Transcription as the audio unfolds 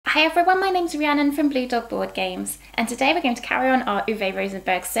Hi everyone, my name's Rhiannon from Blue Dog Board Games, and today we're going to carry on our Uwe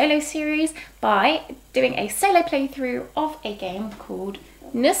Rosenberg solo series by doing a solo playthrough of a game called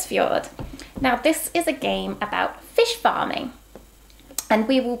Nusfjord. Now this is a game about fish farming, and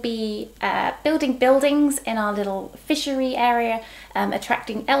we will be building buildings in our little fishery area,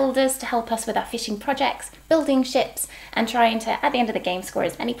 attracting elders to help us with our fishing projects, building ships, and trying to, at the end of the game, score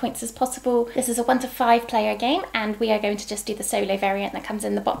as many points as possible. This is a 1 to 5 player game, and we are going to just do the solo variant that comes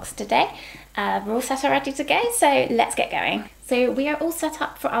in the box today. We're all set and ready to go, so let's get going. So we are all set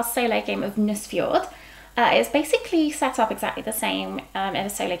up for our solo game of Nusfjord. It's basically set up exactly the same in a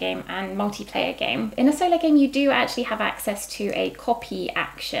solo game and multiplayer game. In a solo game, you do actually have access to a copy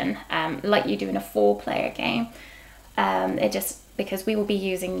action, like you do in a 4-player game. Because we will be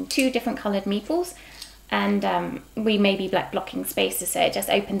using 2 different coloured meeples, and we may be blocking spaces, so it just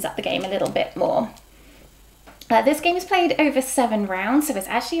opens up the game a little bit more. This game is played over 7 rounds, so it's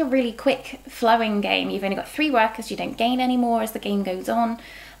actually a really quick flowing game. You've only got 3 workers, you don't gain any more as the game goes on.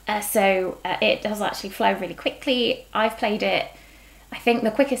 So it does actually flow really quickly. I've played it, I think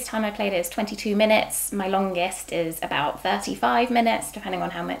the quickest time I played it is 22 minutes. My longest is about 35 minutes, depending on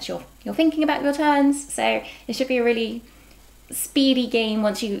how much you're thinking about your turns. So it should be a really speedy game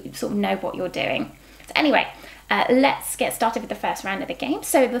once you sort of know what you're doing. So anyway, let's get started with the first round of the game.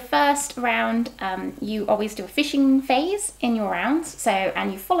 So the first round, you always do a fishing phase in your rounds.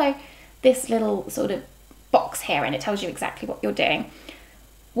 And you follow this little sort of box here, and it tells you exactly what you're doing.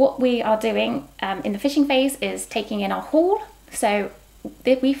 What we are doing in the fishing phase is taking in our haul. So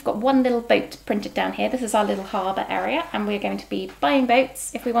we've got one little boat printed down here. This is our little harbour area, and we're going to be buying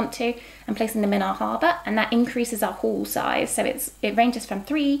boats if we want to and placing them in our harbour, and that increases our haul size. So it ranges from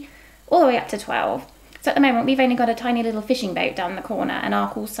 3 all the way up to 12. So at the moment we've only got a tiny little fishing boat down the corner, and our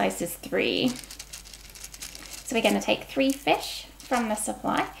haul size is 3. So we're going to take 3 fish from the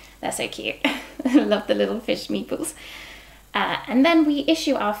supply. They're so cute. I love the little fish meeples. And then we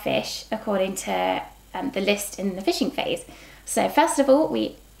issue our fish according to the list in the fishing phase. So first of all,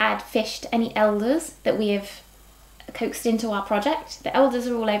 we add fish to any elders that we have coaxed into our project. The elders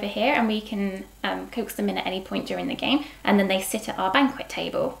are all over here, and we can coax them in at any point during the game, and then they sit at our banquet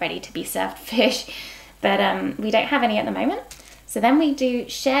table ready to be served fish. But we don't have any at the moment. So then we do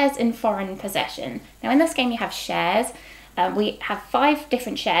shares in foreign possession. Now in this game you have shares. We have 5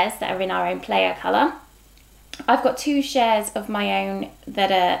 different shares that are in our own player colour. I've got 2 shares of my own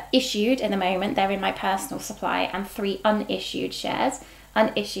that are issued in the moment. They're in my personal supply, and 3 unissued shares.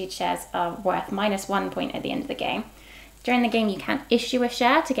 Unissued shares are worth -1 point at the end of the game. During the game you can issue a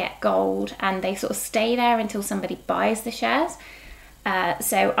share to get gold, and they sort of stay there until somebody buys the shares.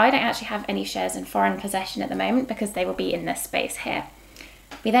 So I don't actually have any shares in foreign possession at the moment because they will be in this space here.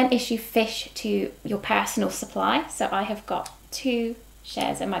 We then issue fish to your personal supply. So I have got 2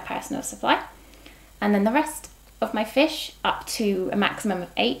 shares in my personal supply. And then the rest of my fish, up to a maximum of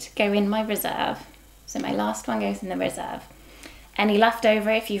 8, go in my reserve. So my last one goes in the reserve. Any leftover,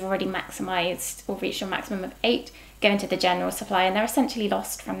 if you've already maximised or reached your maximum of 8, go into the general supply, and they're essentially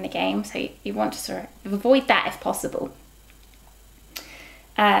lost from the game. So you want to sort of avoid that if possible.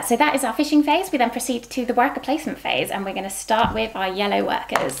 So that is our fishing phase. We then proceed to the worker placement phase, and we're going to start with our yellow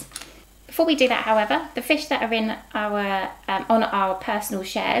workers. Before we do that, however, the fish that are in our on our personal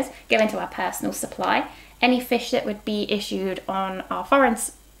shares go into our personal supply. Any fish that would be issued on our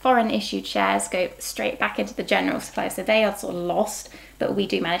foreign issued shares go straight back into the general supply, so they are sort of lost, but we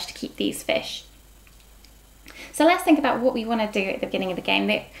do manage to keep these fish. So let's think about what we want to do at the beginning of the game.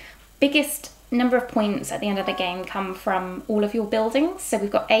 The biggest number of points at the end of the game come from all of your buildings. So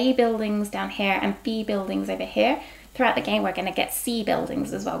we've got A buildings down here and B buildings over here. Throughout the game we're going to get C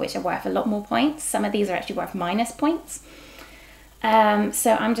buildings as well, which are worth a lot more points. Some of these are actually worth -points.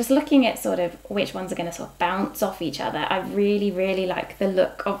 So I'm just looking at sort of which ones are going to sort of bounce off each other. I really like the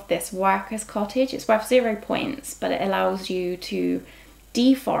look of this workers cottage. It's worth 0 points, but it allows you to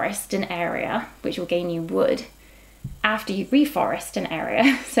deforest an area, which will gain you wood after you reforest an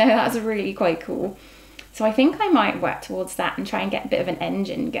area. So that's really quite cool. So I think I might work towards that and try and get a bit of an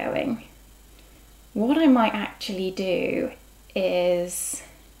engine going. What I might actually do is,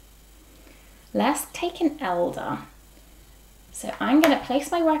 let's take an elder. So I'm going to place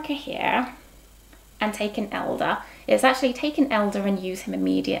my worker here and take an elder. It's actually take an elder and use him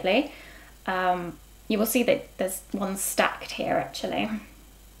immediately. You will see that there's one stacked here actually.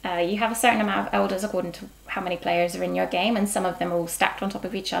 You have a certain amount of elders according to how many players are in your game, and some of them are all stacked on top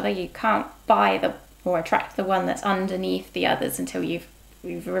of each other. You can't buy or attract the one that's underneath the others until you've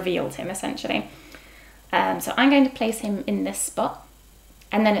revealed him essentially. So I'm going to place him in this spot,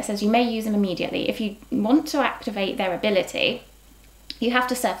 and then it says you may use him immediately. If you want to activate their ability, you have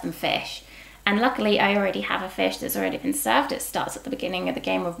to serve them fish. And luckily I already have a fish that's already been served. It starts at the beginning of the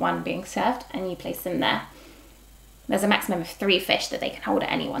game with one being served, and you place them there. There's a maximum of 3 fish that they can hold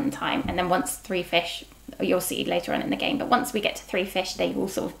at any one time, and then once 3 fish, you'll see later on in the game, but once we get to 3 fish, they will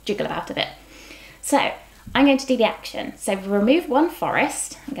sort of jiggle about a bit. So I'm going to do the action. So remove 1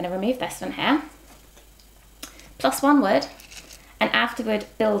 forest. I'm going to remove this one here. Plus 1 wood, and afterward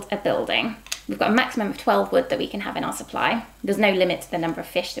build a building. We've got a maximum of 12 wood that we can have in our supply. There's no limit to the number of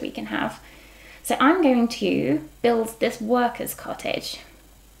fish that we can have. So I'm going to build this worker's cottage,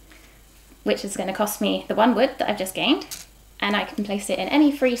 which is going to cost me the 1 wood that I've just gained, and I can place it in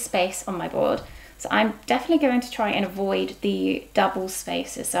any free space on my board. So I'm definitely going to try and avoid the double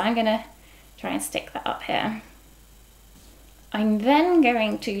spaces. So I'm going to try and stick that up here. I'm then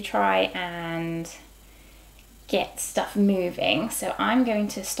going to try and get stuff moving. So I'm going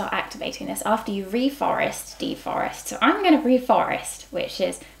to start activating this after you reforest, deforest. So I'm going to reforest, which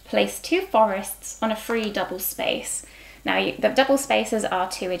is place 2 forests on a free double space. Now the double spaces are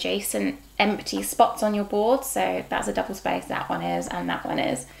 2 adjacent empty spots on your board. So that's a double space, that one is, and that one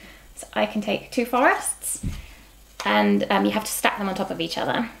is. So I can take 2 forests, and you have to stack them on top of each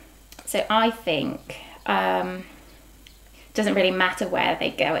other. So I think it doesn't really matter where they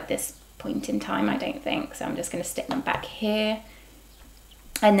go at this point in time, I don't think. So I'm just going to stick them back here,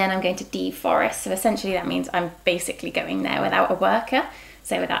 and then I'm going to deforest. So essentially that means I'm basically going there without a worker.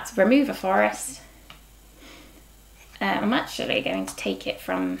 So that's remove a forest. I'm actually going to take it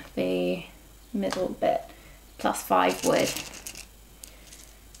from the middle bit, plus 5 wood.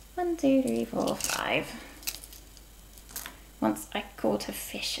 1, 2, 3, 4, 5. Once I caught a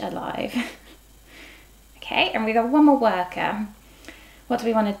fish alive. Okay, and we got 1 more worker. What do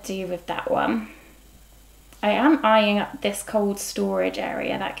we want to do with that one? I am eyeing up this cold storage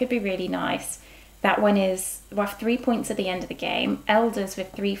area. That could be really nice. That one is worth 3 points at the end of the game. Elders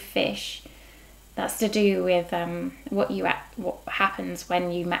with 3 fish. That's to do with what happens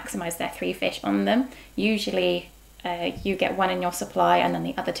when you maximize their 3 fish on them. Usually you get 1 in your supply, and then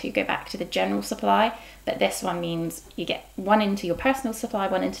the other 2 go back to the general supply. But this one means you get 1 into your personal supply,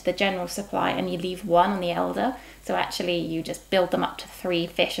 1 into the general supply, and you leave 1 on the elder. So actually you just build them up to 3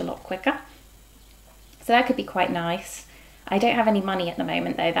 fish a lot quicker. So that could be quite nice. I don't have any money at the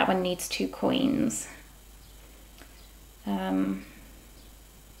moment though. That one needs 2 coins.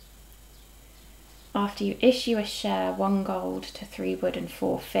 After you issue a share, 1 gold to 3 wood and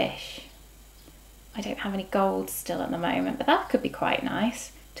 4 fish. I don't have any gold still at the moment, but that could be quite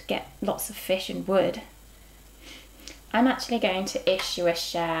nice to get lots of fish and wood. I'm actually going to issue a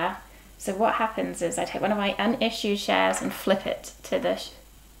share. So what happens is I take one of my unissued shares and flip it to the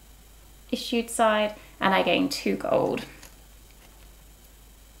issued side, and I gain 2 gold.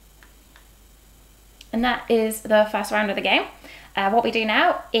 And that is the first round of the game. What we do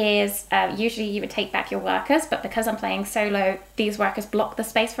now is, usually you would take back your workers, but because I'm playing solo, these workers block the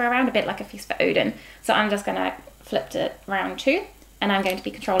space for a round, a bit like a feast for Odin. So I'm just going to flip to round 2, and I'm going to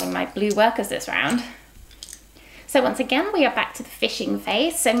be controlling my blue workers this round. So once again, we are back to the fishing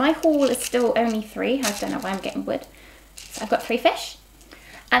phase. So my haul is still only 3. I don't know why I'm getting wood. So I've got 3 fish.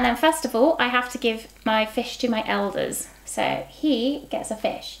 And then first of all, I have to give my fish to my elders. So he gets a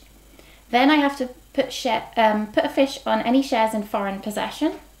fish. Then I have to put a fish on any shares in foreign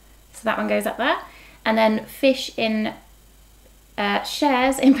possession. So that one goes up there. And then fish in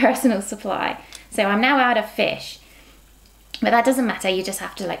shares in personal supply. So I'm now out of fish. But that doesn't matter. You just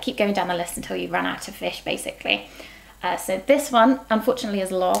have to keep going down the list until you run out of fish, basically. So this one, unfortunately,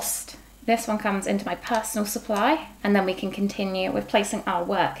 is lost. This one comes into my personal supply. And then we can continue with placing our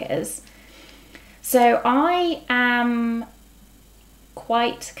workers. So I am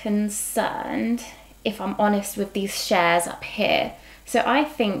quite concerned, if I'm honest, with these shares up here. So I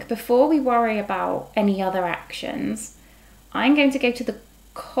think before we worry about any other actions, I'm going to go to the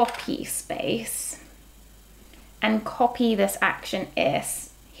copy space and copy this action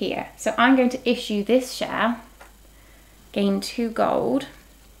is here. So I'm going to issue this share, gain 2 gold,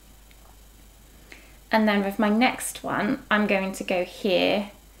 and then with my next one, I'm going to go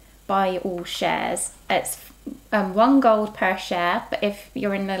here, buy all shares. It's 1 gold per share, but if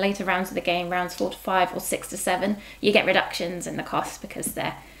you're in the later rounds of the game, rounds 4 to 5 or 6 to 7, you get reductions in the cost because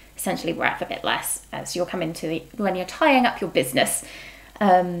they're essentially worth a bit less as you'll come into when you're tying up your business.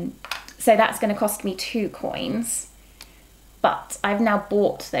 So that's going to cost me 2 coins, but I've now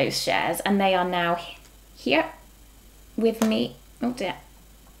bought those shares and they are now here with me. Oh dear.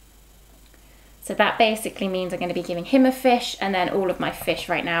 So that basically means I'm going to be giving him a fish, and then all of my fish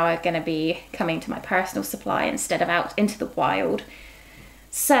right now are going to be coming to my personal supply instead of out into the wild.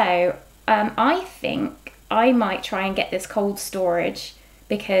 So I think I might try and get this cold storage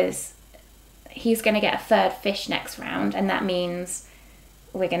because he's going to get a third fish next round, and that means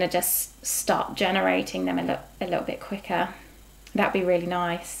we're going to just start generating them a little bit quicker. That'd be really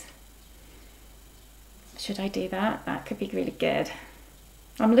nice. Should I do that? That could be really good.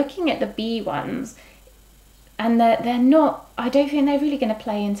 I'm looking at the bee ones, and they're not, I don't think they're really going to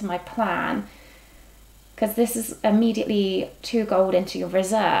play into my plan, because this is immediately 2 gold into your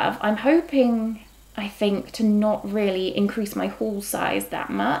reserve. I'm hoping, I think, to not really increase my haul size that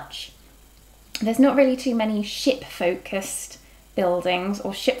much. There's not really too many ship-focused buildings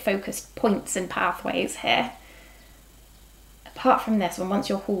or ship-focused points and pathways here. Apart from this one, once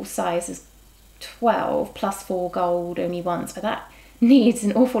your haul size is 12 plus 4 gold only once, but that needs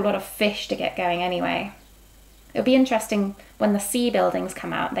an awful lot of fish to get going anyway. It'll be interesting when the sea buildings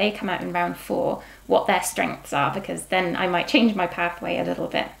come out, they come out in round 4, what their strengths are, because then I might change my pathway a little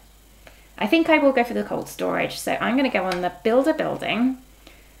bit. I think I will go for the cold storage, so I'm going to go on the builder building,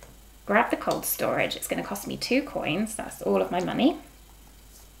 grab the cold storage. It's going to cost me 2 coins, that's all of my money,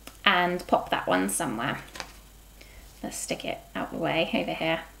 and pop that one somewhere. Let's stick it out the way over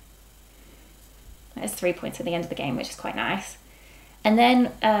here. There's 3 points at the end of the game, which is quite nice. And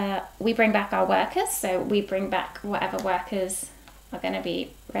then we bring back our workers. So we bring back whatever workers are going to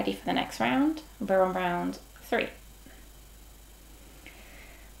be ready for the next round. We're on round 3.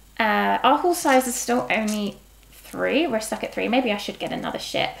 Our haul size is still only 3. We're stuck at 3. Maybe I should get another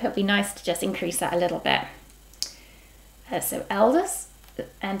ship. It would be nice to just increase that a little bit. So elders.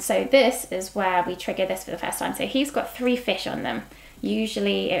 And so this is where we trigger this for the first time. So he's got 3 fish on them.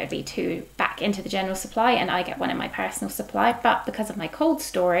 Usually it would be 2 back into the general supply, and I get 1 in my personal supply, but because of my cold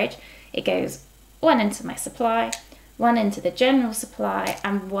storage, it goes 1 into my supply, 1 into the general supply,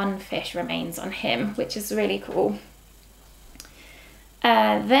 and 1 fish remains on him, which is really cool.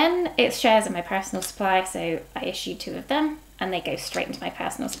 Then it shares in my personal supply, so I issue 2 of them, and they go straight into my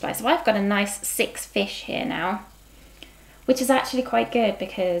personal supply. So I've got a nice 6 fish here now, which is actually quite good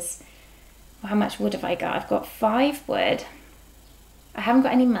because, well, how much wood have I got? I've got 5 wood. I haven't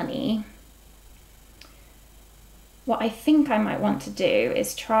got any money. What I think I might want to do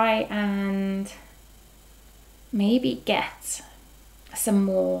is try and maybe get some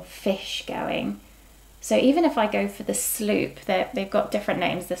more fish going. So even if I go for the sloop, they've got different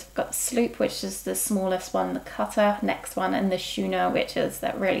names. They've got the sloop, which is the smallest one, the cutter, next one, and the schooner, which is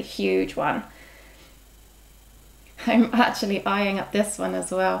that really huge one. I'm actually eyeing up this one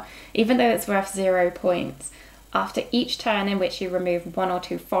as well, even though it's worth 0 points. After each turn in which you remove 1 or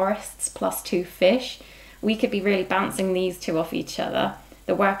 2 forests plus 2 fish, we could be really bouncing these 2 off each other.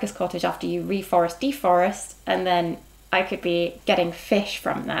 The workers' cottage after you reforest, deforest, and then I could be getting fish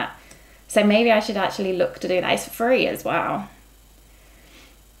from that. So maybe I should actually look to do that. It's free as well.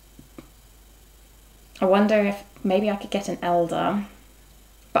 I wonder if maybe I could get an elder,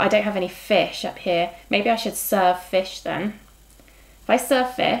 but I don't have any fish up here. Maybe I should serve fish then. If I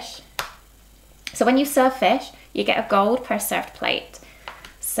serve fish, so when you serve fish, you get a gold per served plate.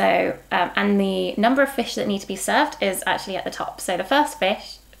 So, and the number of fish that need to be served is actually at the top. So the first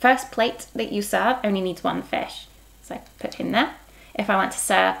plate that you serve only needs 1 fish. So I put him there. If I want to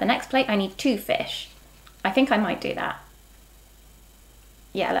serve the next plate, I need 2 fish. I think I might do that.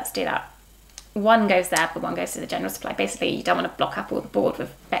 Yeah, let's do that. 1 goes there, but 1 goes to the general supply. Basically, you don't want to block up all the board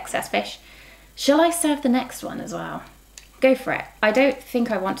with excess fish. Shall I serve the next one as well? Go for it. I don't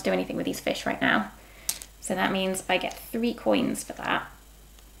think I want to do anything with these fish right now. So that means I get 3 coins for that.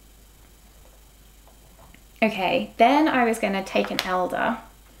 Okay, then I was going to take an elder.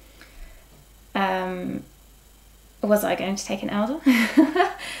 Was I going to take an elder?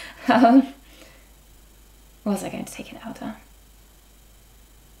 Was I going to take an elder?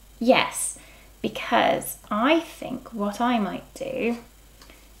 Yes, because I think what I might do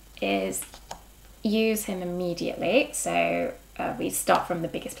is use him immediately. So we start from the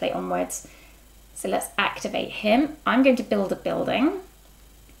biggest plate onwards. So let's activate him. I'm going to build a building,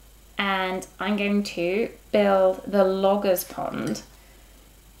 and I'm going to build the logger's pond,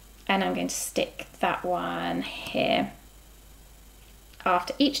 and I'm going to stick that one here.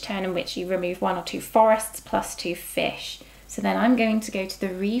 After each turn in which you remove 1 or 2 forests plus 2 fish. So then I'm going to go to the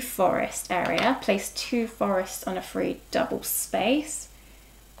reforest area, place 2 forests on a free double space.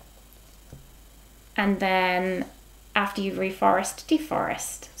 And then after you reforest,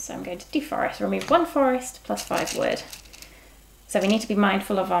 deforest. So I'm going to deforest, remove 1 forest plus 5 wood. So we need to be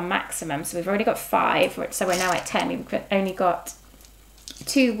mindful of our maximum. So we've already got 5, so we're now at 10. We've only got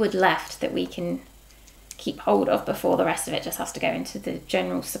 2 wood left that we can keep hold of before the rest of it just has to go into the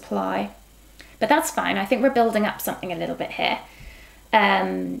general supply. But that's fine. I think we're building up something a little bit here.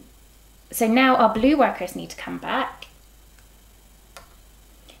 So now our blue workers need to come back.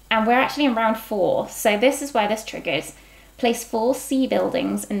 And we're actually in round 4. So this is where this triggers. Place 4 C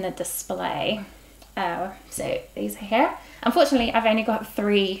buildings in the display. So these are here. Unfortunately, I've only got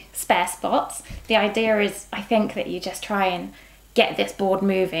 3 spare spots. The idea is, I think, that you just try and get this board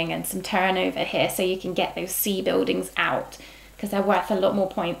moving and some turnover here so you can get those C buildings out, because they're worth a lot more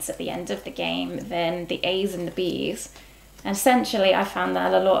points at the end of the game than the A's and the B's. And essentially, I found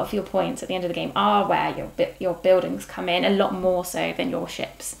that a lot of your points at the end of the game are where your buildings come in, a lot more so than your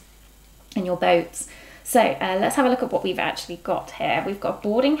ships and your boats. So let's have a look at what we've actually got here. We've got a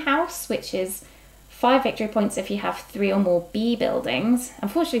boarding house, which is 5 victory points if you have 3 or more B buildings.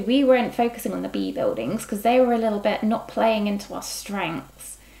 Unfortunately, we weren't focusing on the B buildings because they were a little bit not playing into our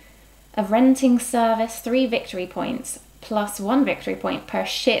strengths. A renting service, 3 victory points plus 1 victory point per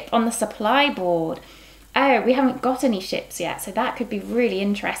ship on the supply board. Oh, we haven't got any ships yet, so that could be really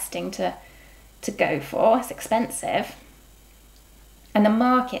interesting to go for. It's expensive. And the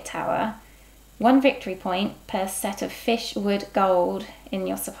market tower, 1 victory point per set of fish, wood, gold in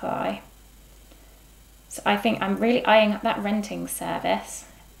your supply. So I think I'm really eyeing up that renting service.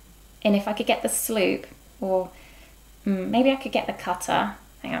 And if I could get the sloop, or maybe I could get the cutter.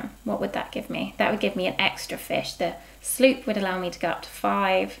 Hang on, what would that give me? That would give me an extra fish. The sloop would allow me to go up to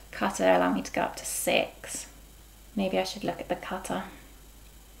 5. Cutter allow me to go up to 6. Maybe I should look at the cutter.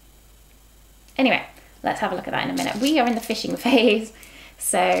 Anyway, let's have a look at that in a minute. We are in the fishing phase.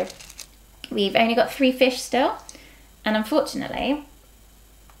 So we've only got 3 fish still. And unfortunately,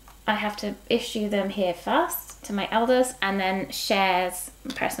 I have to issue them here first to my elders and then shares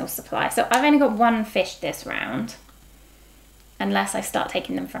personal supply. So I've only got 1 fish this round, unless I start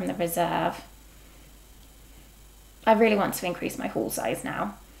taking them from the reserve. I really want to increase my haul size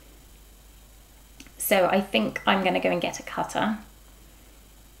now. So I think I'm going to go and get a cutter.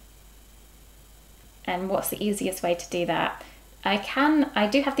 And what's the easiest way to do that? I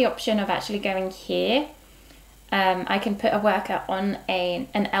do have the option of actually going here. I can put a worker on an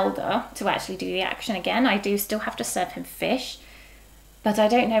elder to actually do the action again. I do still have to serve him fish, but I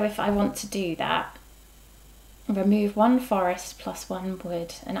don't know if I want to do that. Remove 1 forest plus 1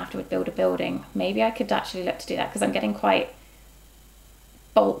 wood and afterward build a building. Maybe I could actually look to do that because I'm getting quite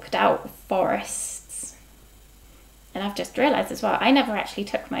bulked out with forests. And I've just realised as well, I never actually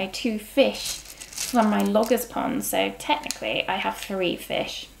took my 2 fish from my logger's pond, so technically I have 3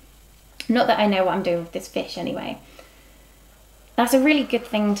 fish. Not that I know what I'm doing with this fish anyway. That's a really good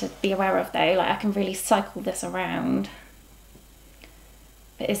thing to be aware of though, like I can really cycle this around.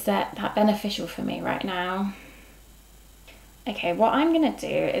 But is that beneficial for me right now? Okay, what I'm going to do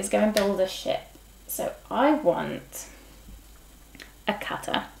is go and build a ship. So I want a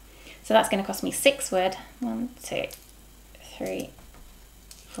cutter. So that's going to cost me 6 wood. 1, 2, 3,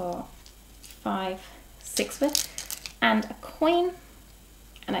 4, 5, 6 wood. And a coin.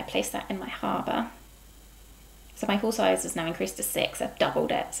 And I place that in my harbour. So my haul size is now increased to 6. I've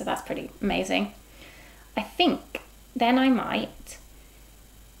doubled it, so that's pretty amazing. I think then I might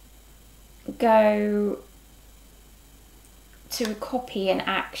go to copy an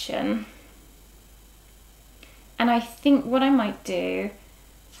action. And I think what I might do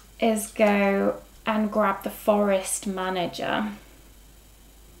is go and grab the forest manager.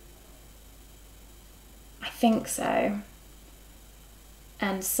 I think so.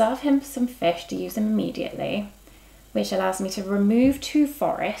 And serve him some fish to use immediately, which allows me to remove 2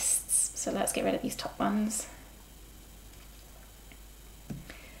 forests. So let's get rid of these top ones.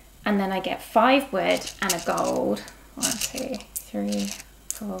 And then I get 5 wood and a gold. 1, 2, 3,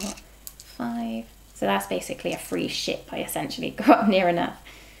 4, 5. So that's basically a free ship I essentially got near enough.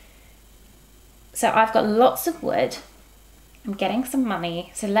 So I've got lots of wood. I'm getting some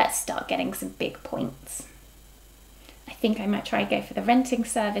money. So let's start getting some big points. I think I might try and go for the renting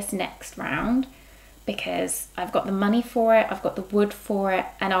service next round because I've got the money for it, I've got the wood for it,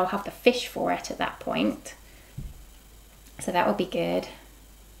 and I'll have the fish for it at that point. So that will be good.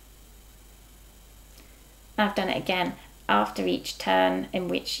 I've done it again. After each turn in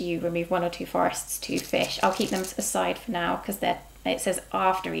which you remove 1 or 2 forests, 2 fish. I'll keep them aside for now because it says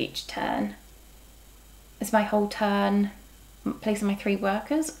after each turn. Is my whole turn placing my 3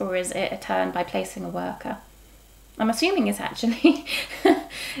 workers, or is it a turn by placing a worker? I'm assuming it's actually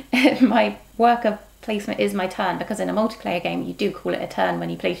my worker placement is my turn, because in a multiplayer game you do call it a turn when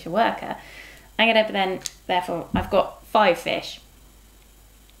you place your worker. I'm gonna then, therefore, I've got 5 fish.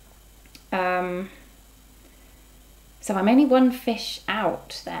 So I'm only 1 fish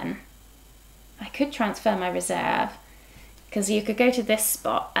out then. I could transfer my reserve, because you could go to this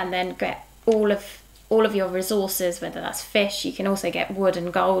spot and then get all of all of your resources, whether that's fish, you can also get wood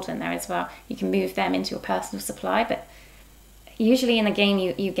and gold in there as well. You can move them into your personal supply, but usually in the game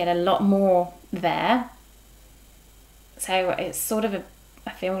you get a lot more there. So it's sort of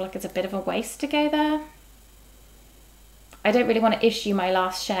I feel like it's a bit of a waste to go there. I don't really want to issue my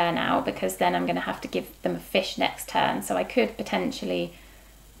last share now, because then I'm going to have to give them a fish next turn. So I could potentially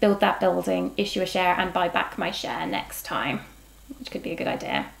build that building, issue a share, and buy back my share next time, which could be a good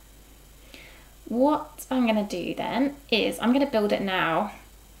idea. What I'm going to do then is I'm going to build it now.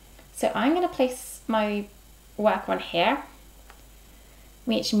 So I'm going to place my worker on here,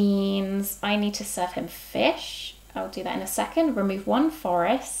 which means I need to serve him fish. I'll do that in a second. Remove 1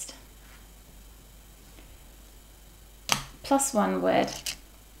 forest. Plus 1 wood,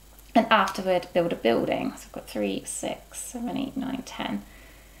 and afterward build a building. So I've got 3, 6, 7, 8, 9, 10.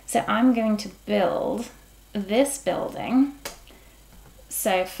 So I'm going to build this building.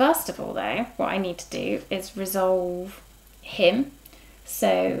 So first of all though, what I need to do is resolve him.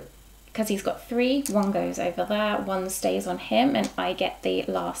 So because he's got 3, 1 goes over there, 1 stays on him, and I get the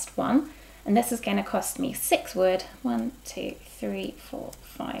last one. And this is going to cost me 6 wood. 1, 2, 3, 4,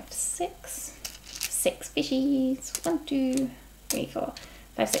 5, 6. 6 fishies. 1, 2, 3, 4,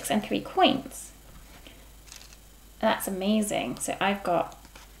 5, 6, and 3 coins. That's amazing. So I've got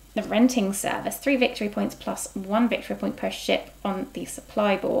the renting service, 3 victory points plus 1 victory point per ship on the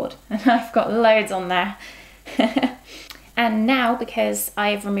supply board. And I've got loads on there. And now, because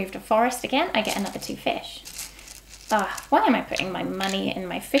I've removed a forest again, I get another 2 fish. Why am I putting my money in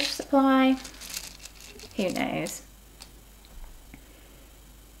my fish supply? Who knows?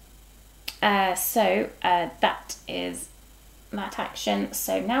 That is that action.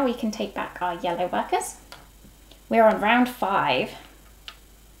 So now we can take back our yellow workers. We're on round 5.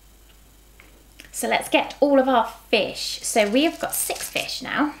 So let's get all of our fish. So we have got 6 fish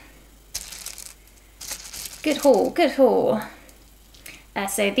now. Good haul, good haul.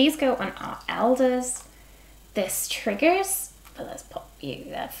 So these go on our elders. This triggers, but let's pop you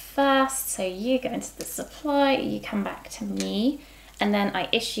there first. So you go into the supply, you come back to me, and then I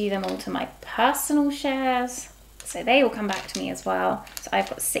issue them all to my personal shares. So they will come back to me as well. So I've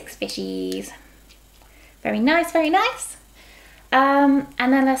got 6 fishies. Very nice, very nice. And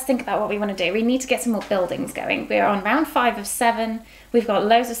then let's think about what we want to do. We need to get some more buildings going. We're on round 5 of 7. We've got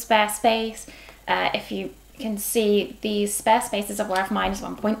loads of spare space. If you can see, these spare spaces are worth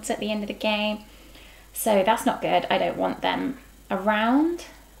 -1 points at the end of the game. So that's not good. I don't want them around.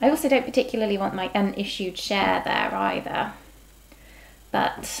 I also don't particularly want my unissued share there either.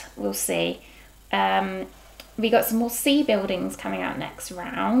 But we'll see. We got some more sea buildings coming out next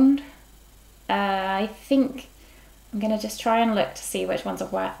round. I think I'm going to just try and look to see which ones are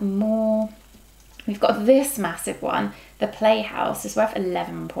worth more. We've got this massive one. The playhouse is worth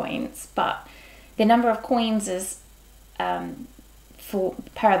 11 points, but the number of coins is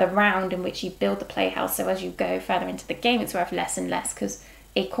per the round in which you build the playhouse. So as you go further into the game, it's worth less and less, because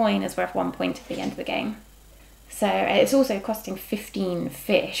a coin is worth 1 point at the end of the game. So it's also costing 15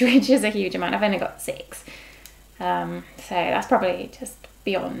 fish, which is a huge amount. I've only got 6. So that's probably just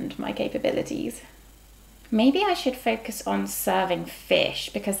beyond my capabilities. Maybe I should focus on serving fish,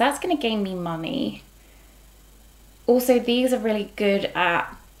 because that's going to gain me money. Also, these are really good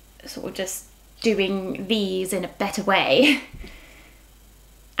at sort of just doing these in a better way.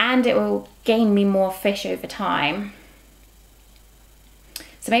 And it will gain me more fish over time.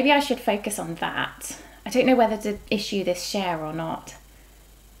 So maybe I should focus on that. I don't know whether to issue this share or not.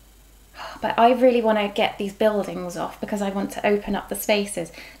 But I really want to get these buildings off, because I want to open up the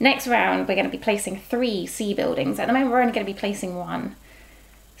spaces. Next round, we're going to be placing 3 sea buildings. At the moment, we're only going to be placing 1.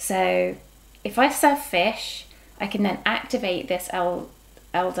 So if I serve fish, I can then activate this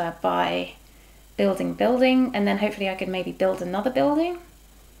elder by building, and then hopefully I could maybe build another building.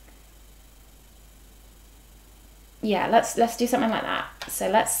 Yeah, let's do something like that. So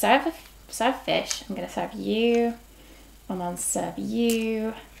let's serve fish. I'm going to serve you. I'm going to serve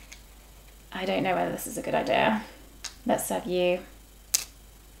you. I don't know whether this is a good idea. Let's serve you.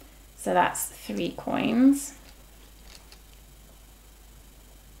 So that's 3 coins.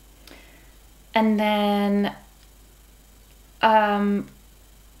 And then I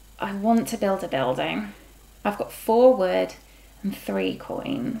want to build a building. I've got 4 wood and 3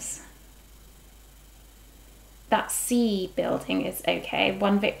 coins. That sea building is okay.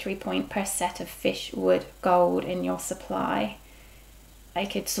 1 victory point per set of fish, wood, gold in your supply. I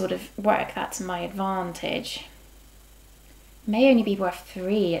could sort of work that to my advantage. May only be worth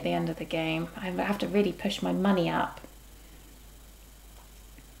 3 at the end of the game. I have to really push my money up.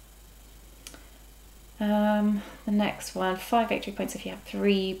 The next one, 5 victory points if you have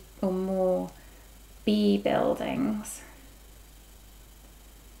 3 or more B buildings.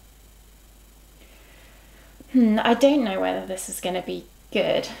 I don't know whether this is going to be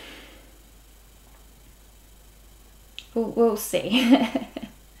good. We'll see.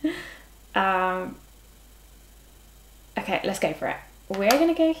 Okay, let's go for it. We're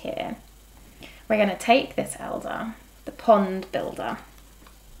going to go here. We're going to take this elder, the pond builder.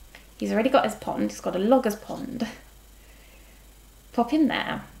 He's already got his pond. He's got a logger's pond. Pop him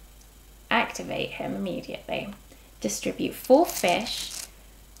there. Activate him immediately. Distribute 4 fish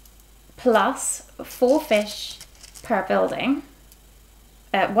plus 4 fish per building.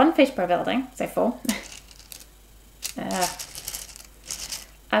 1 fish per building, so 4.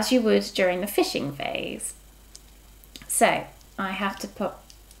 As you would during the fishing phase. So I have to put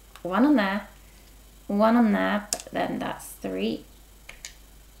 1 on there, 1 on there, but then that's 3.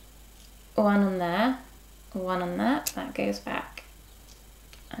 1 on there, 1 on there, that goes back.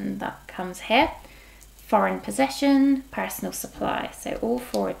 And that comes here. Foreign possession, personal supply. So all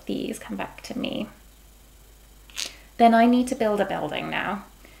 4 of these come back to me. Then I need to build a building now.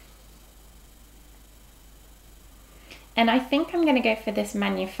 And I think I'm going to go for this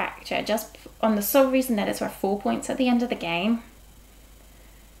manufacture, just on the sole reason that it's worth 4 points at the end of the game.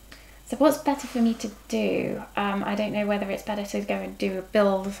 So what's better for me to do? I don't know whether it's better to go and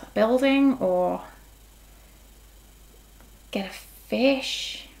build a building or get a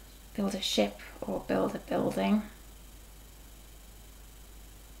fish, build a ship or build a building.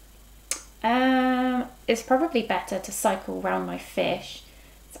 It's probably better to cycle around my fish.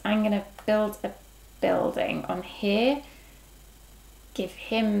 So I'm going to build a building on here, give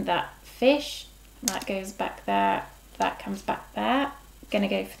him that fish, that goes back there, that comes back there. Gonna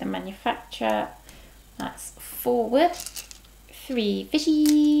go for the manufacture. That's 4 wood, 3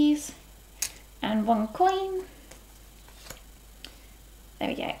 fishies, and 1 coin. There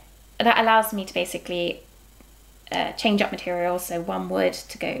we go. That allows me to basically change up materials. So 1 wood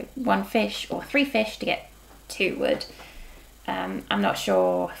to go 1 fish, or 3 fish to get 2 wood. I'm not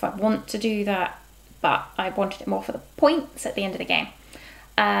sure if I want to do that, but I wanted it more for the points at the end of the game.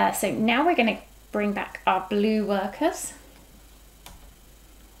 So now we're going to bring back our blue workers.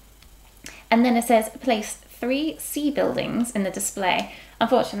 And then it says place 3 sea buildings in the display.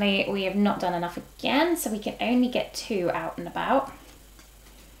 Unfortunately, we have not done enough again, so we can only get 2 out and about.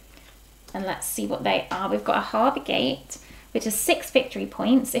 And let's see what they are. We've got a harbour gate, which is 6 victory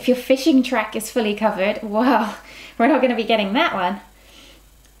points. If your fishing track is fully covered, well, we're not going to be getting that one.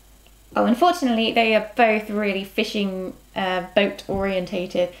 Oh, unfortunately, they are both really fishing boat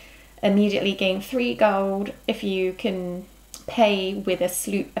orientated. Immediately gain 3 gold if you can pay with a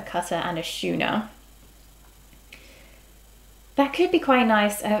sloop, a cutter and a schooner. That could be quite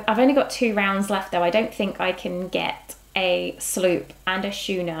nice. I've only got 2 rounds left though. I don't think I can get a sloop and a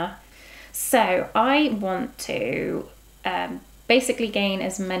schooner. So I want to basically gain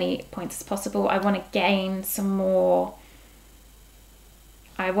as many points as possible. I want to gain some more.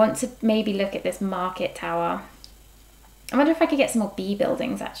 I want to maybe look at this market tower. I wonder if I could get some more B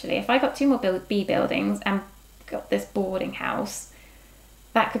buildings actually. If I got 2 more B buildings and got this boarding house,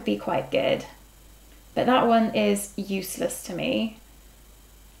 that could be quite good. But that one is useless to me.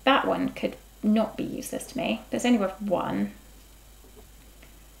 That one could not be useless to me, but it's only worth 1.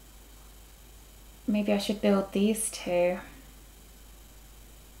 Maybe I should build these 2.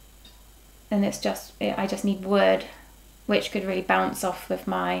 And it's just, I just need wood, which could really bounce off with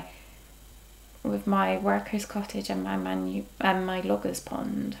my workers' cottage and my logger's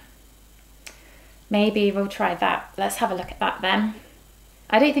pond. Maybe we'll try that. Let's have a look at that then.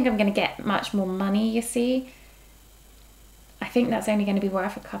 I don't think I'm going to get much more money, you see. I think that's only going to be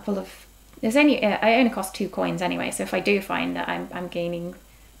worth a couple of... I only cost 2 coins anyway, so if I do find that I'm gaining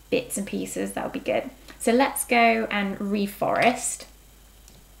bits and pieces, that would be good. So let's go and reforest.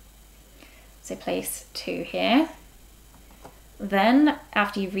 So place 2 here. Then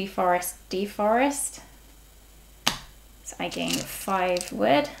after you reforest, deforest. So I gain 5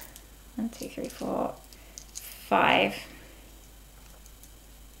 wood. 1, 2, 3, 4, 5.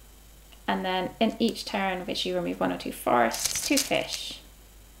 And then in each turn, which you remove 1 or 2 forests, 2 fish.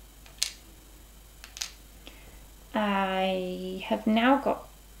 I have now got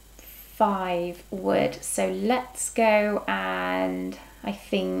 5 wood. So let's go and I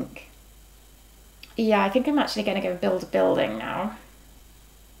think I'm actually going to go build a building now.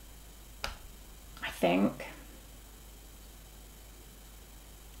 I think.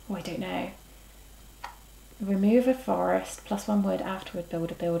 Oh, I don't know. Remove a forest, plus 1 wood, afterward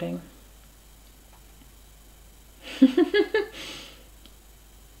build a building.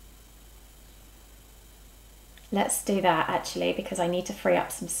 Let's do that actually, because I need to free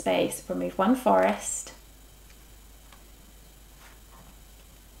up some space. Remove one forest.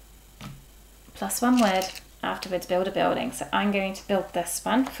 Plus one wood. Afterwards build a building. So I'm going to build this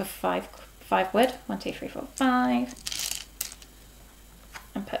one for five wood. 1, 2, 3, 4, 5.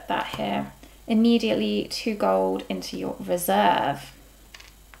 And put that here. Immediately 2 gold into your reserve.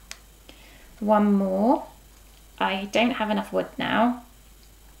 1 more. I don't have enough wood now.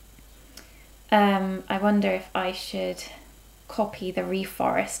 I wonder if I should copy the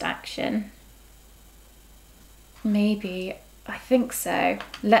reforest action. Maybe. I think so.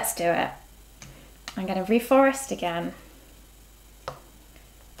 Let's do it. I'm going to reforest again.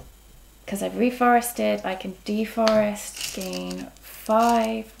 Because I've reforested, I can deforest, gain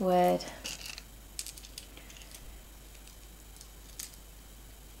 5 wood.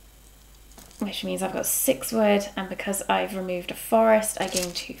 Which means I've got 6 wood, and because I've removed a forest, I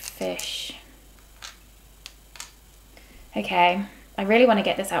gain 2 fish. Okay, I really want to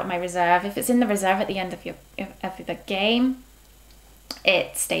get this out of my reserve. If it's in the reserve at the end of the game,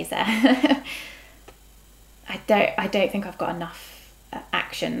 it stays there. I don't think I've got enough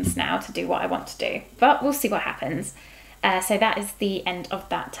actions now to do what I want to do, but we'll see what happens. So that is the end of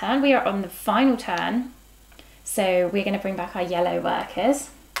that turn. We are on the final turn, so we're going to bring back our yellow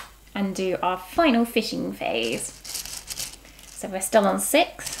workers and do our final fishing phase. So we're still on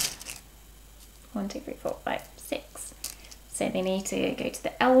 6. 1, 2, 3, 4, 5, 6. So they need to go to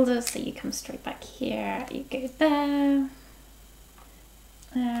the elders, so you come straight back here, you go there,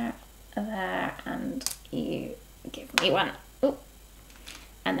 there, and you give me 1. Ooh.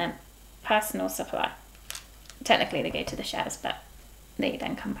 And then personal supply. Technically they go to the shares, but they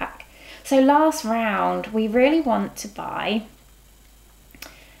then come back. So last round, we really want to buy,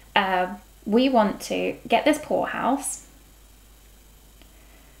 we want to get this poorhouse,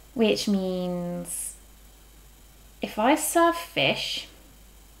 which means if I serve fish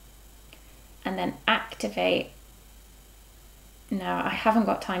and then activate, no, I haven't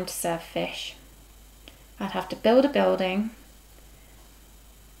got time to serve fish. I'd have to build a building.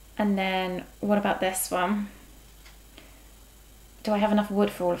 And then what about this one? Do I have enough wood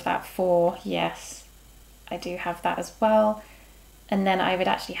for all of that? 4, yes, I do have that as well. And then I would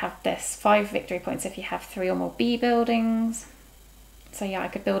actually have this 5 victory points if you have 3 or more bee buildings. So yeah, I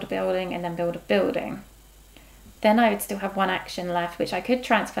could build a building and then build a building. Then I would still have 1 action left, which I could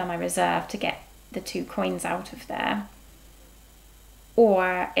transfer my reserve to get the 2 coins out of there.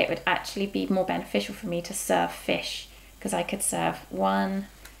 Or it would actually be more beneficial for me to serve fish, because I could serve 1,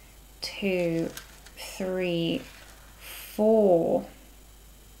 2, 3, 4.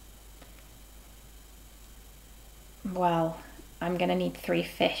 Well, I'm going to need 3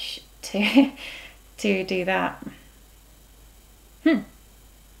 fish to do that.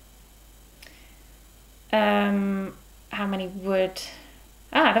 How many wood?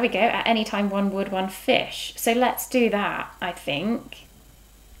 Ah, there we go. At any time, 1 wood, 1 fish. So let's do that, I think.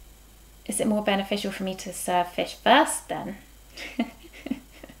 Is it more beneficial for me to serve fish first then?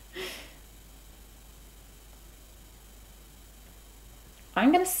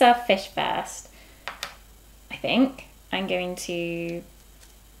 I'm going to serve fish first, I think. I'm going to...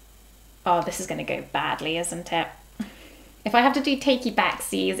 Oh, this is going to go badly, isn't it? If I have to do takey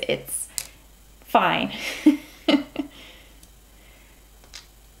backsies, it's fine.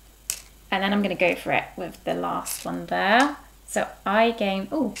 And then I'm going to go for it with the last one there. So I gain...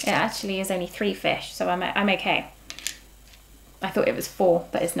 Oh, it actually is only 3 fish, so I'm okay. I thought it was 4,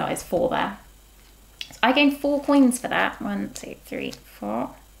 but it's not. It's 4 there. So I gained 4 coins for that. 1, 2, 3, 4.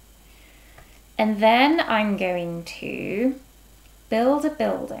 And then I'm going to build a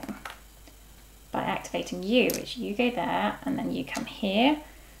building by activating you, which you go there, and then you come here.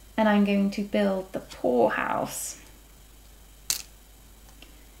 And I'm going to build the poorhouse,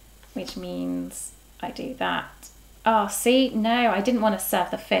 which means I do that. Oh, see, no, I didn't want to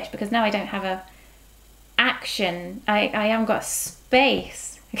serve the fish because now I don't have a action. I haven't got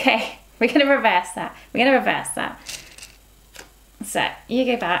space. Okay, we're going to reverse that. We're going to reverse that. So you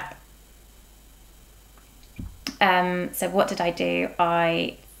go back. So what did I do?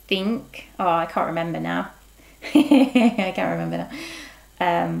 I think, oh, I can't remember now. I can't remember now.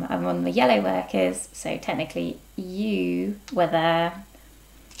 I'm on the yellow workers, so technically you were there.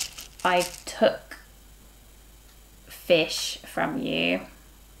 I took fish from you,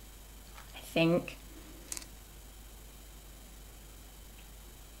 I think.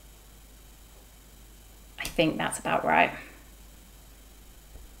 I think that's about right.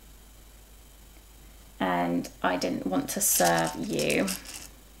 And I didn't want to serve you.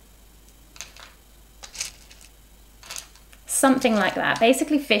 something like that.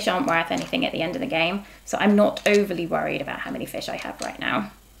 Basically, fish aren't worth anything at the end of the game, so I'm not overly worried about how many fish I have right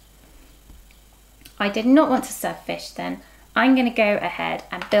now. I did not want to serve fish then. I'm going to go ahead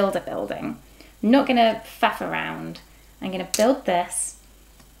and build a building. I'm not going to faff around. I'm going to build this,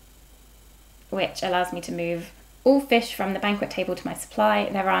 which allows me to move all fish from the banquet table to my supply.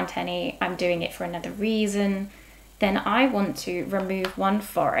 There aren't any. I'm doing it for another reason. Then I want to remove one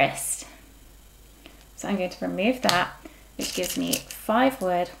forest. So I'm going to remove that, which gives me 5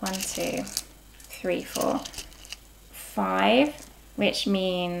 wood. 1, 2, 3, 4, 5, which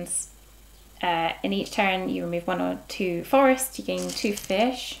means in each turn you remove 1 or 2 forests, you gain 2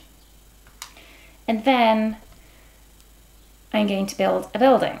 fish. And then I'm going to build a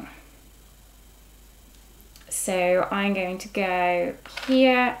building. So I'm going to go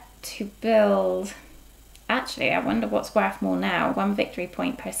here to build, actually I wonder what's worth more now, 1 victory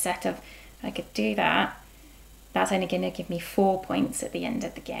point per set of, I could do that. That's only going to give me 4 points at the end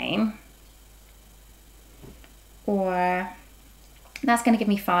of the game. Or that's going to give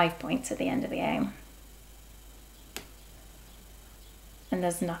me 5 points at the end of the game. And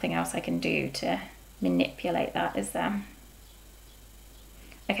there's nothing else I can do to manipulate that, is there?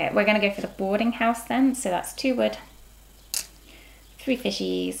 Okay, we're going to go for the boarding house then. So that's 2 wood, 3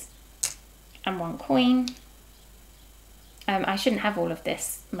 fishies, and 1 coin. I shouldn't have all of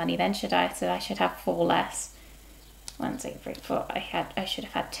this money then, should I? So I should have 4 less. 1, 2, 3, 4. I should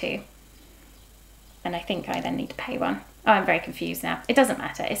have had 2. And I think I then need to pay 1. Oh, I'm very confused now. It doesn't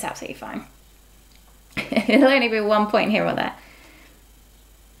matter. It's absolutely fine. It'll only be 1 point here or there.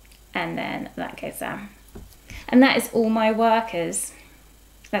 And then that goes down. And that is all my workers.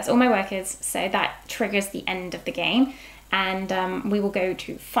 That's all my workers. So that triggers the end of the game. And we will go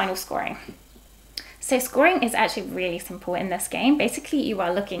to final scoring. So scoring is actually really simple in this game. Basically, you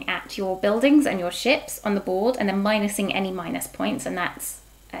are looking at your buildings and your ships on the board and then minusing any minus points. And that's,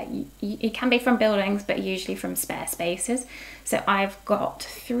 it can be from buildings, but usually from spare spaces. So I've got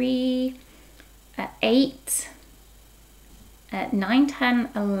 3, 8, 9, 10,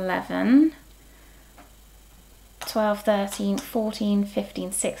 11, 12, 13, 14,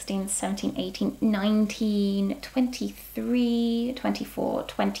 15, 16, 17, 18, 19, 23, 24,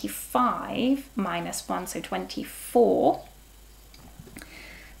 25, minus 1, so 24,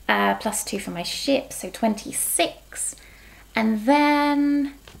 plus 2 for my ship, so 26, and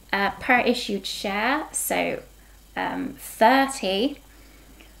then per issued share, so 30,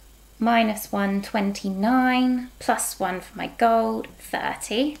 minus 1, 29, plus 1 for my gold,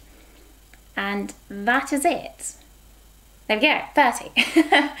 30. And that is it. There we go, 30.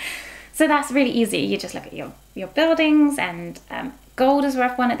 So that's really easy. You just look at your buildings, and gold is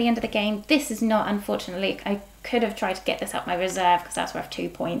worth 1 at the end of the game. This is not, unfortunately. I could have tried to get this up my reserve because that's worth 2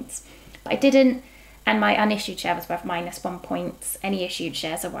 points, but I didn't. And my unissued share was worth minus 1 point. Any issued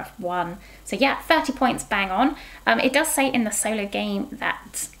shares are worth 1. So yeah, 30 points, bang on. It does say in the solo game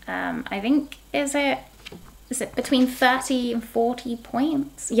that I think, is it between 30 and 40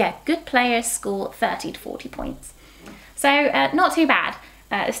 points? Yeah, good players score 30 to 40 points. So not too bad.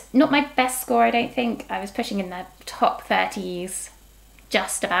 It's not my best score, I don't think. I was pushing in the top 30s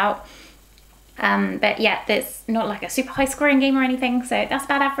just about. But yeah, it's not like a super high scoring game or anything, so that's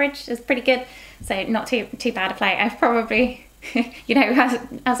about average. It's pretty good. So not too bad a play. I've probably, you know,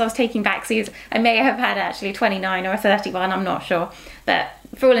 as I was taking back seeds, I may have had actually 29 or 31, I'm not sure. But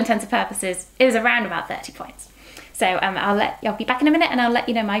for all intents and purposes, it was around about 30 points. So I'll be back in a minute and I'll let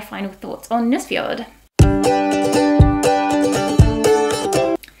you know my final thoughts on Nusfjord.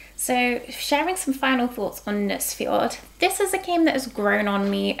 So sharing some final thoughts on Nusfjord. This is a game that has grown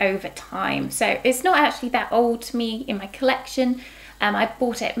on me over time. So it's not actually that old to me in my collection. I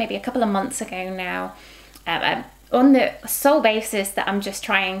bought it maybe a couple of months ago now. On the sole basis that I'm just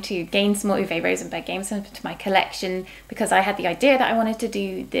trying to gain some more Uwe Rosenberg games into my collection, because I had the idea that I wanted to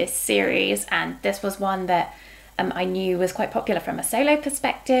do this series, and this was one that I knew was quite popular from a solo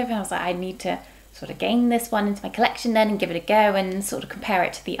perspective, and I was like, I need to sort of gain this one into my collection then and give it a go and sort of compare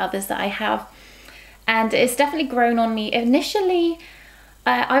it to the others that I have. And it's definitely grown on me. Initially,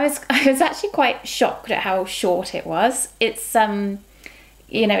 I was actually quite shocked at how short it was. It's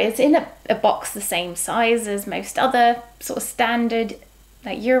you know, it's in a box the same size as most other sort of standard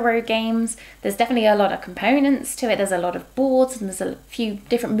like Euro games. There's definitely a lot of components to it. There's a lot of boards and there's a few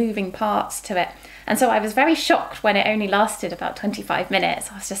different moving parts to it. And so I was very shocked when it only lasted about 25 minutes.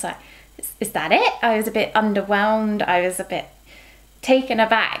 I was just like, is that it? I was a bit underwhelmed. I was a bit taken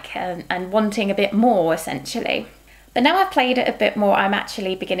aback and wanting a bit more, essentially. But now I've played it a bit more, I'm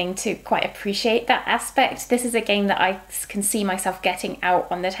actually beginning to quite appreciate that aspect. This is a game that I can see myself getting out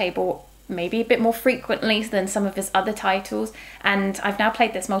on the table maybe a bit more frequently than some of his other titles. And I've now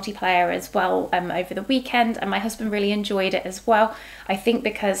played this multiplayer as well over the weekend, and my husband really enjoyed it as well. I think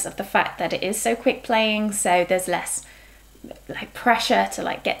because of the fact that it is so quick playing, so there's less like pressure to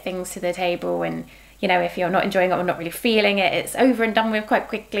like get things to the table, and you know, if you're not enjoying it or not really feeling it, it's over and done with quite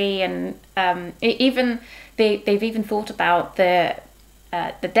quickly. And they've even thought about the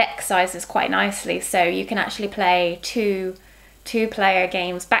deck sizes quite nicely, so you can actually play two-player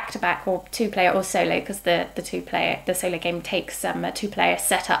games back to back, or two-player or solo, because the solo game takes a two-player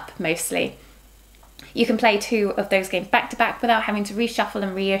setup mostly. You can play two of those games back to back without having to reshuffle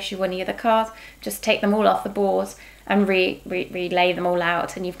and reissue any of the cards. Just take them all off the board and relay them all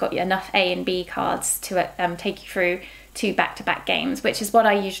out, and you've got enough A and B cards to take you through two back-to-back games, which is what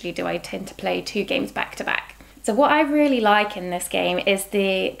I usually do. I tend to play two games back-to-back. So what I really like in this game is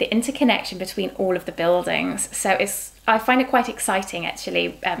the interconnection between all of the buildings. So I find it quite exciting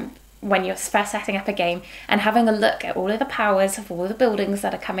actually, when you're first setting up a game and having a look at all of the powers of all the buildings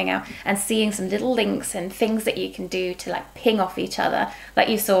that are coming out, and seeing some little links and things that you can do to like ping off each other, like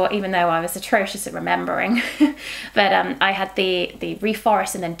you saw, even though I was atrocious at remembering. But I had the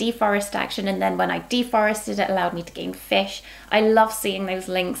reforest and then deforest action, and then when I deforested, it allowed me to gain fish. I love seeing those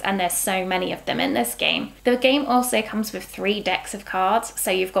links, and there's so many of them in this game. The game also comes with 3 decks of cards,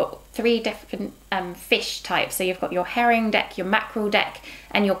 so you've got 3 different fish types. So you've got your herring deck, your mackerel deck,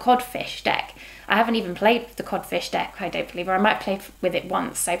 and your codfish deck. I haven't even played with the codfish deck, I don't believe, or I might play with it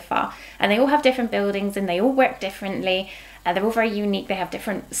once so far. And they all have different buildings, and they all work differently. They're all very unique. They have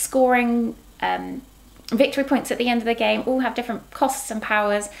different scoring victory points at the end of the game, all have different costs and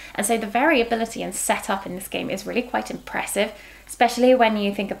powers, and so the variability and setup in this game is really quite impressive, especially when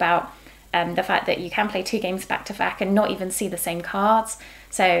you think about the fact that you can play 2 games back to back and not even see the same cards.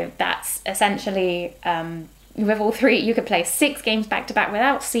 So that's essentially, with all 3, you could play 6 games back to back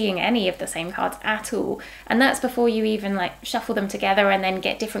without seeing any of the same cards at all, and that's before you even like shuffle them together and then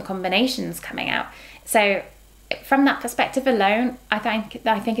get different combinations coming out. So from that perspective alone, I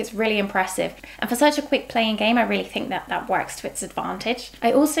think it's really impressive. And for such a quick playing game, I really think that works to its advantage.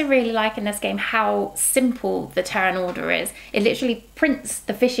 I also really like in this game how simple the turn order is. It literally prints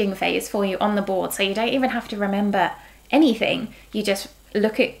the fishing phase for you on the board, so you don't even have to remember anything. You just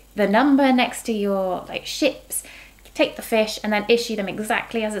look at the number next to your like ships, take the fish, and then issue them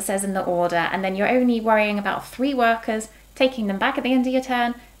exactly as it says in the order, and then you're only worrying about 3 workers, taking them back at the end of your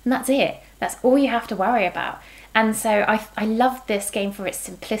turn, and that's it. That's all you have to worry about. And so I love this game for its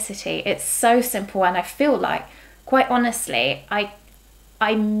simplicity. It's so simple, and I feel like, quite honestly,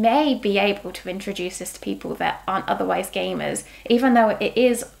 I may be able to introduce this to people that aren't otherwise gamers, even though it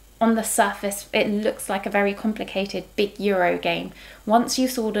is, on the surface, it looks like a very complicated big Euro game. Once you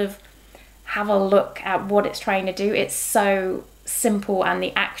sort of have a look at what it's trying to do, it's so simple and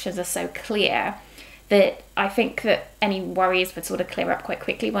the actions are so clear that I think that any worries would sort of clear up quite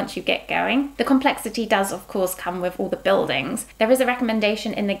quickly once you get going. The complexity does, of course, come with all the buildings. There is a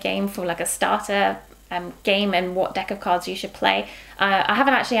recommendation in the game for like a starter game and what deck of cards you should play. I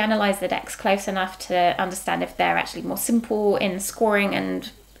haven't actually analysed the decks close enough to understand if they're actually more simple in scoring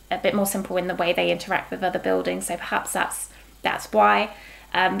and a bit more simple in the way they interact with other buildings, so perhaps that's why.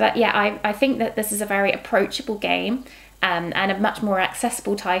 But yeah, I think that this is a very approachable game, and a much more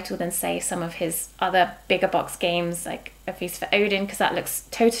accessible title than, say, some of his other bigger box games like A Feast for Odin, because that looks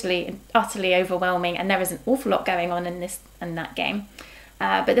totally and utterly overwhelming, and there is an awful lot going on in that game.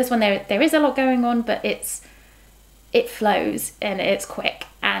 But this one, there is a lot going on, but it flows and it's quick,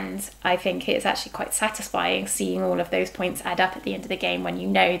 and I think it's actually quite satisfying seeing all of those points add up at the end of the game when you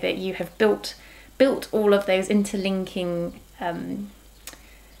know that you have built all of those interlinking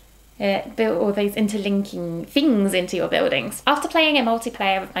things into your buildings. After playing a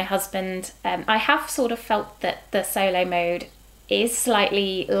multiplayer with my husband, I have sort of felt that the solo mode is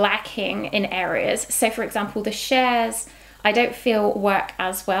slightly lacking in areas. So for example, the shares I don't feel work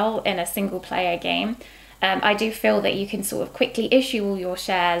as well in a single player game. I do feel that you can sort of quickly issue all your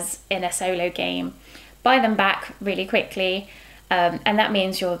shares in a solo game, buy them back really quickly, and that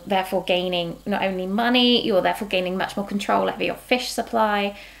means you're therefore gaining not only money, you're therefore gaining much more control over your fish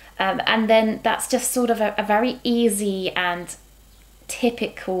supply. And then that's just sort of a very easy and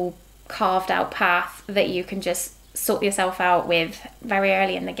typical carved out path that you can just sort yourself out with very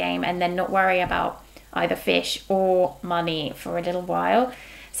early in the game, and then not worry about either fish or money for a little while.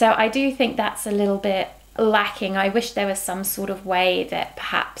 So I do think that's a little bit lacking. I wish there was some sort of way that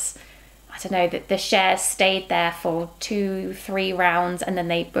perhaps, I don't know, that the shares stayed there for 2-3 rounds and then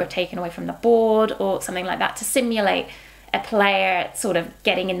they were taken away from the board or something like that, to simulate a player sort of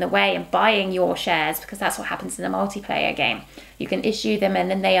getting in the way and buying your shares, because that's what happens in a multiplayer game. You can issue them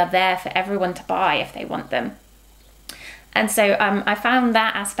and then they are there for everyone to buy if they want them. And so I found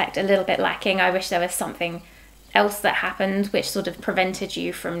that aspect a little bit lacking. I wish there was something else that happened which sort of prevented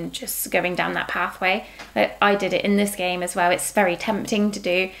you from just going down that pathway. But I did it in this game as well. It's very tempting to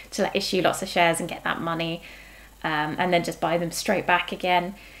do, to like, issue lots of shares and get that money, and then just buy them straight back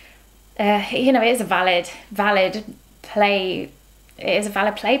again. You know, it is a valid play. It is a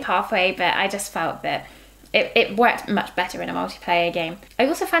valid play pathway, but I just felt that it worked much better in a multiplayer game. I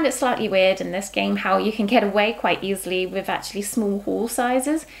also found it slightly weird in this game how you can get away quite easily with actually small haul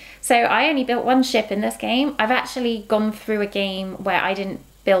sizes. So I only built one ship in this game. I've actually gone through a game where I didn't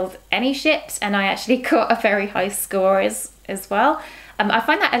build any ships and I actually got a very high score as well. I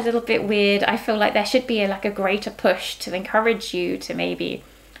find that a little bit weird. I feel like there should be like a greater push to encourage you to maybe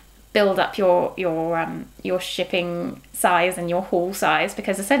build up your shipping size and your haul size,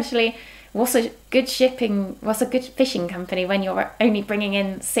 because essentially what's a good fishing company when you're only bringing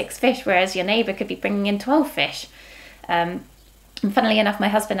in 6 fish, whereas your neighbour could be bringing in 12 fish? And funnily enough, my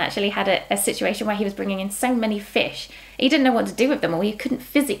husband actually had a situation where he was bringing in so many fish, he didn't know what to do with them, or he couldn't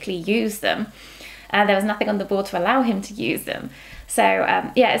physically use them. There was nothing on the board to allow him to use them. So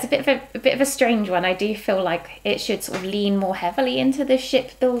yeah, it's a bit of a strange one. I do feel like it should sort of lean more heavily into the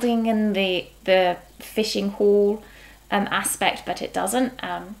ship building and the fishing haul aspect, but it doesn't.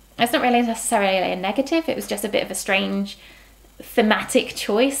 It's not really necessarily a negative. It was just a bit of a strange thematic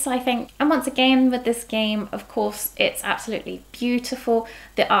choice, I think. And once again, with this game, of course, it's absolutely beautiful.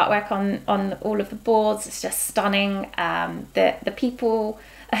 The artwork on all of the boards is just stunning. The people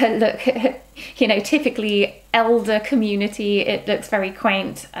look, you know, typically elder community. It looks very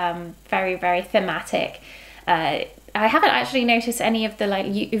quaint, very, very thematic. I haven't actually noticed any of the like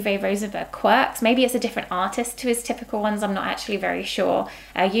Uwe Rosenberg quirks. Maybe it's a different artist to his typical ones. I'm not actually very sure.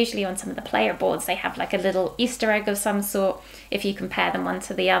 Usually on some of the player boards, they have like a little Easter egg of some sort if you compare them one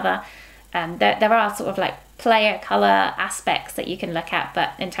to the other. There are sort of like player color aspects that you can look at,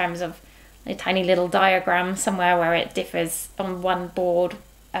 but in terms of a tiny little diagram somewhere where it differs on one board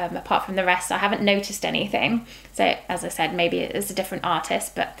apart from the rest, I haven't noticed anything. So as I said, maybe it's a different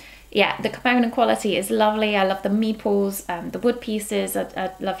artist, but yeah, the component quality is lovely. I love the meeples. The wood pieces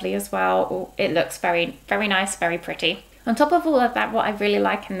are lovely as well. It looks very, very nice, very pretty. On top of all of that, what I really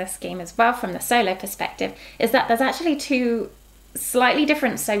like in this game as well from the solo perspective is that there's actually 2 slightly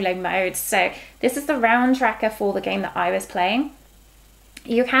different solo modes. So this is the round tracker for the game that I was playing.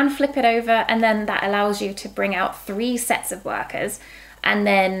 You can flip it over and then that allows you to bring out 3 sets of workers. And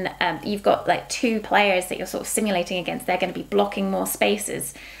then you've got like 2 players that you're sort of simulating against. They're going to be blocking more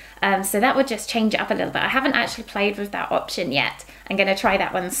spaces. So that would just change it up a little bit. I haven't actually played with that option yet. I'm going to try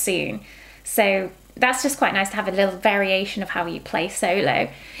that one soon. So that's just quite nice to have a little variation of how you play solo.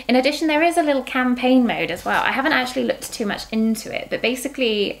 In addition, there is a little campaign mode as well. I haven't actually looked too much into it, but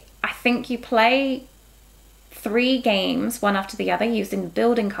basically I think you play 3 games, one after the other, using the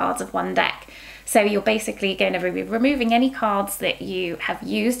building cards of one deck. So you're basically going to be removing any cards that you have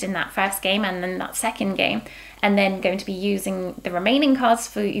used in that first game and then that second game, and then going to be using the remaining cards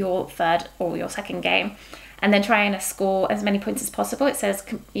for your third or your second game, and then trying to score as many points as possible. It says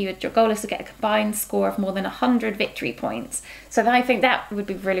your goal is to get a combined score of more than 100 victory points. So I think that would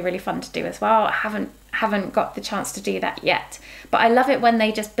be really, really fun to do as well. I haven't got the chance to do that yet, but I love it when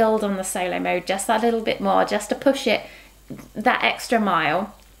they just build on the solo mode just that little bit more, just to push it that extra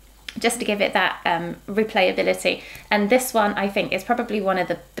mile, just to give it that replayability. And this one, I think, is probably one of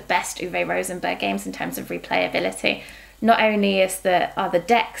the best Uwe Rosenberg games in terms of replayability. Not only are the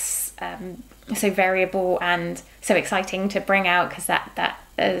decks so variable and so exciting to bring out, because that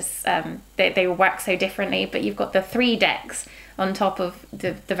is they work so differently, but you've got the 3 decks on top of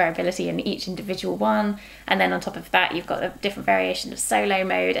the variability in each individual one, and then on top of that you've got a different variation of solo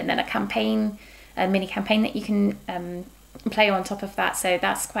mode, and then a mini campaign that you can play on top of that. So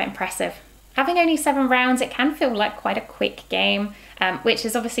that's quite impressive. Having only 7 rounds, it can feel like quite a quick game, which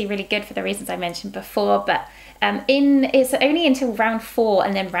is obviously really good for the reasons I mentioned before, but it's only until round 4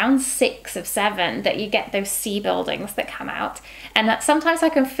 and then round 6 of 7 that you get those sea buildings that come out, and that sometimes I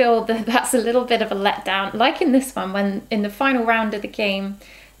can feel that that's a little bit of a letdown, like in this one, when in the final round of the game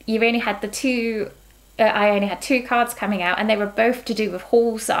you only had I only had 2 cards coming out, and they were both to do with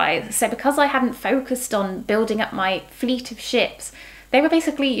haul size. So because I hadn't focused on building up my fleet of ships, they were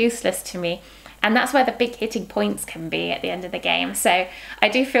basically useless to me. And that's where the big hitting points can be at the end of the game. So I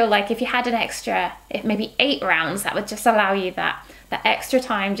do feel like if you had an extra, maybe 8 rounds, that would just allow you that extra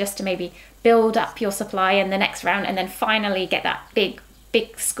time just to maybe build up your supply in the next round, and then finally get that big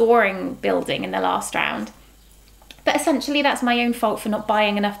scoring building in the last round. But essentially that's my own fault for not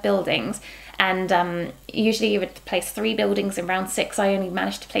buying enough buildings. And usually you would place 3 buildings in round 6. I only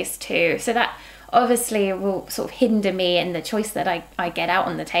managed to place 2. So that obviously will sort of hinder me in the choice that I get out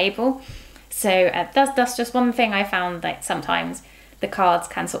on the table. So that's just one thing I found, that sometimes the cards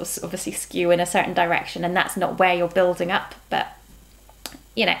can sort of obviously skew in a certain direction, and that's not where you're building up, but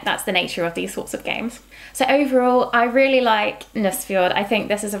you know, that's the nature of these sorts of games. So overall, I really like Nusfjord. I think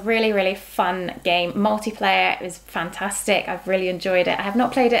this is a really, really fun game. Multiplayer is fantastic. I've really enjoyed it. I have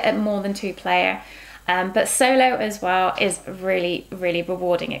not played it at more than 2 player, but solo as well is a really, really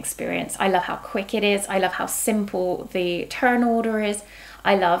rewarding experience. I love how quick it is. I love how simple the turn order is.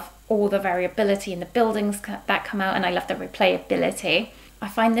 I love all the variability in the buildings that come out, and I love the replayability. I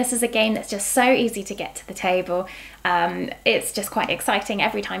find this is a game that's just so easy to get to the table. It's just quite exciting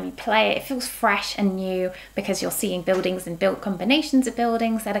every time you play it. It feels fresh and new because you're seeing buildings and built combinations of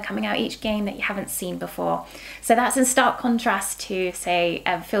buildings that are coming out each game that you haven't seen before. So that's in stark contrast to, say,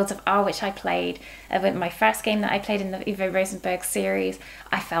 Fields of R, which I played with my first game that I played in the Uwe Rosenberg series.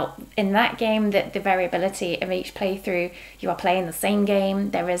 I felt in that game that the variability of each playthrough, you are playing the same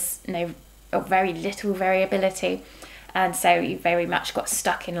game. There is no, or very little variability. And so you very much got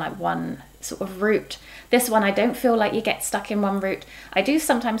stuck in like one sort of route. This one, I don't feel like you get stuck in one route. I do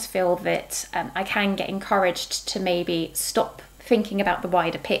sometimes feel that I can get encouraged to maybe stop thinking about the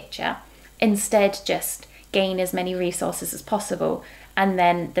wider picture. Instead, just gain as many resources as possible. And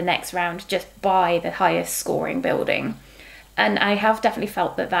then the next round, just buy the highest scoring building. And I have definitely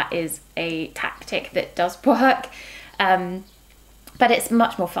felt that that is a tactic that does work. But it's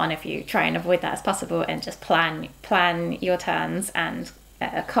much more fun if you try and avoid that as possible and just plan your turns and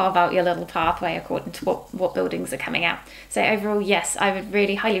carve out your little pathway according to what buildings are coming out. So overall, yes, I would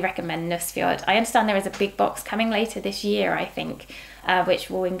really highly recommend Nusfjord. I understand there is a big box coming later this year, I think,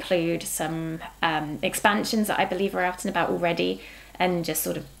 which will include some expansions that I believe are out and about already, and just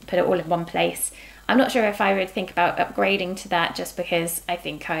sort of put it all in one place. I'm not sure if I would think about upgrading to that, just because I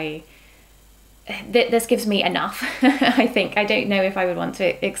think this gives me enough. I think I don't know if I would want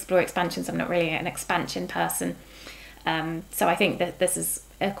to explore expansions. I'm not really an expansion person, so I think that this is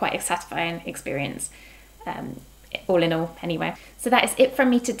quite a satisfying experience, all in all anyway. So that is it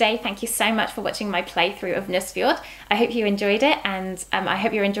from me today. Thank you so much for watching my playthrough of Nusfjord. I hope you enjoyed it, and I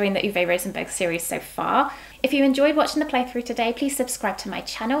hope you're enjoying the Uwe Rosenberg series so far. If you enjoyed watching the playthrough today, please subscribe to my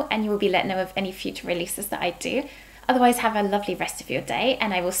channel and you will be let know of any future releases that I do. Otherwise, have a lovely rest of your day,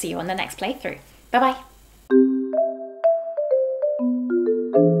 and I will see you on the next playthrough. Bye bye.